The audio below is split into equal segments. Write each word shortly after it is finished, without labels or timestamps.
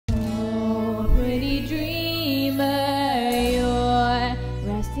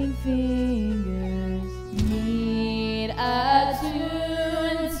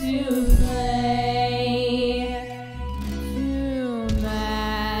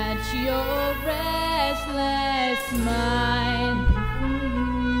just mine.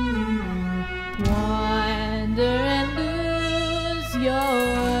 Wander and lose your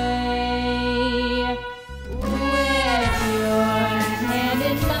way. With your hand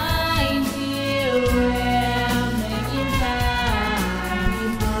in mine, dear, we're making time.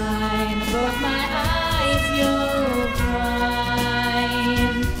 Behind both my eyes, you'll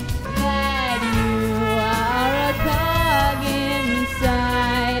find that you are a cog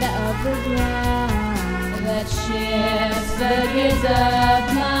inside of the ground that shifts the gears of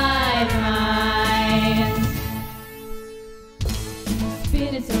my mind.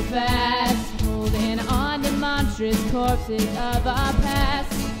 Spinning so fast, holding on to monstrous corpses of our past.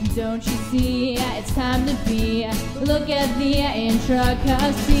 Don't you see, it's time to be. Look at the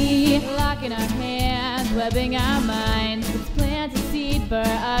intricacy. Locking our hands, webbing our minds. Let's plant a seed for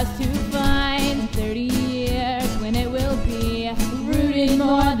us to find. 30 years when it will be rooted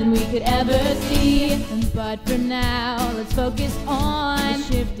more than we could ever see. But for now, let's focus on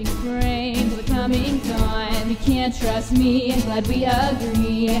shifting frames, the coming dawn. You can't trust me, I'm glad we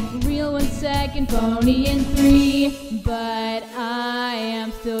agree. Real 1 second, phony in 3. But I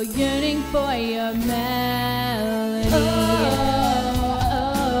am still yearning for your melody.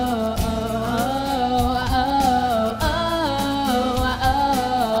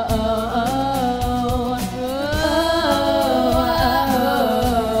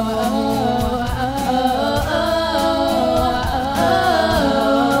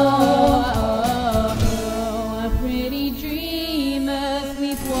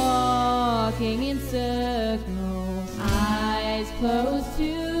 Walking in circles, eyes close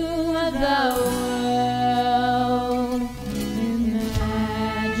to the world.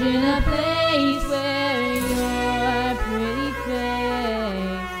 Imagine a place where your pretty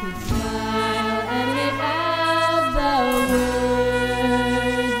face could smile and live out the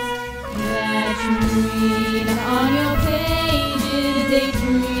words that you read on your pages,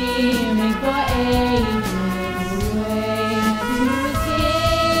 daydreaming for ages.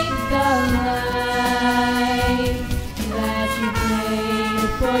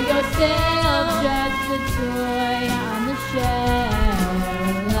 For yourself, just a toy on the shelf,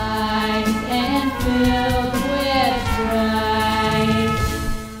 light and filled with strife.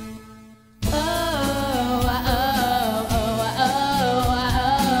 Oh, oh, oh, oh,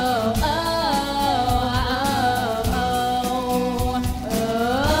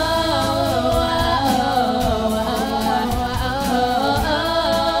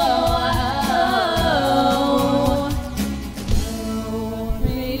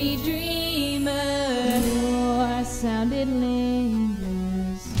 sounded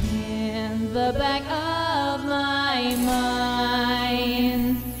lingers in the back of my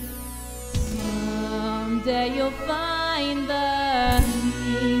mind. Someday you'll find the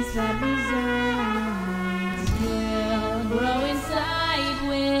peace that resides will grow inside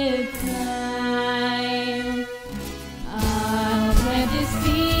with time. I'll plant the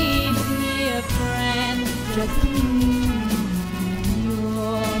seeds, dear friend, just